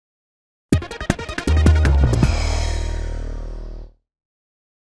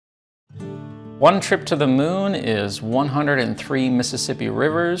One trip to the moon is 103 Mississippi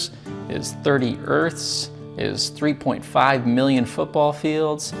rivers, is 30 Earths, is 3.5 million football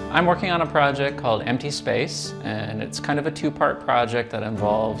fields. I'm working on a project called Empty Space, and it's kind of a two-part project that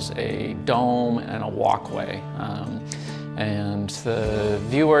involves a dome and a walkway. And the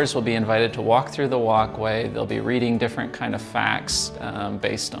viewers will be invited to walk through the walkway. They'll be reading different kind of facts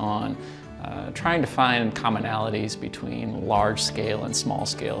based on trying to find commonalities between large-scale and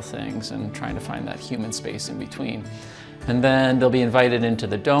small-scale things and trying to find that human space in between. And then they'll be invited into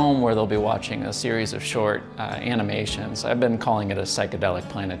the dome where they'll be watching a series of short animations. I've been calling it a psychedelic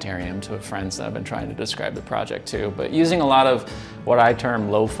planetarium to friends that I've been trying to describe the project to, but using a lot of what I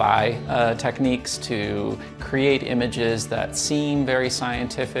term lo-fi techniques to create images that seem very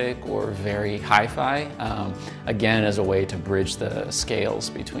scientific or very hi-fi, again as a way to bridge the scales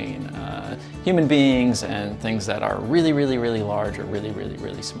between human beings and things that are really, really, really large or really, really,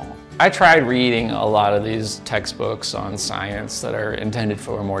 really small. I tried reading a lot of these textbooks on science that are intended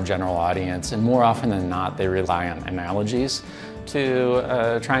for a more general audience, and more often than not they rely on analogies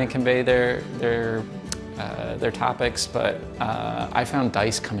to try and convey their topics, but I found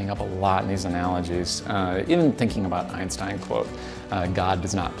dice coming up a lot in these analogies. Even thinking about Einstein quote, God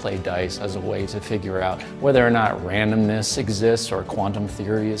does not play dice, as a way to figure out whether or not randomness exists or quantum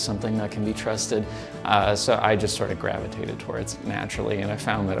theory is something that can be trusted. So I just sort of gravitated towards it naturally, and I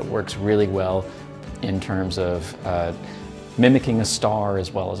found that it works really well in terms of mimicking a star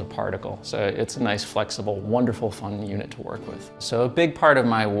as well as a particle. So it's a nice, flexible, wonderful, fun unit to work with. So a big part of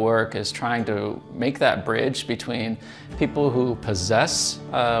my work is trying to make that bridge between people who possess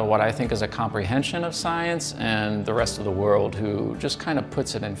what I think is a comprehension of science and the rest of the world who just kind of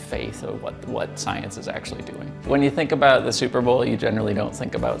puts it in faith of what science is actually doing. When you think about the Super Bowl, you generally don't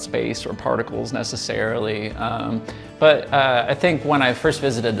think about space or particles necessarily. But I think when I first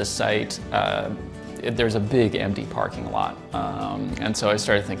visited the site, there's a big empty parking lot. And so I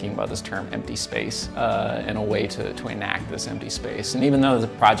started thinking about this term empty space and a way to enact this empty space. And even though the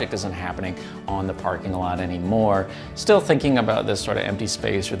project isn't happening on the parking lot anymore, still thinking about this sort of empty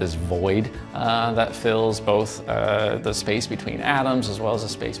space or this void that fills both the space between atoms as well as the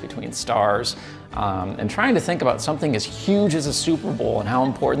space between stars. And trying to think about something as huge as a Super Bowl and how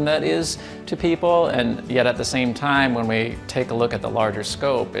important that is to people, and yet at the same time, when we take a look at the larger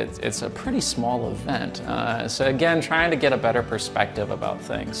scope, it's a pretty small event. So again, trying to get a better perspective about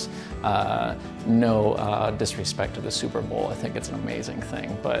things. No disrespect to the Super Bowl, I think it's an amazing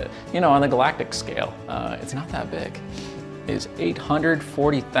thing, but you know, on the galactic scale, it's not that big. Is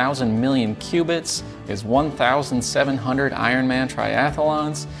 840,000 million qubits, is 1,700 Ironman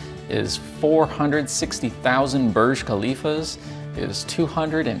triathlons, is 460,000 Burj Khalifas, is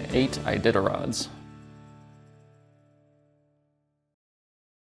 208 Iditarods.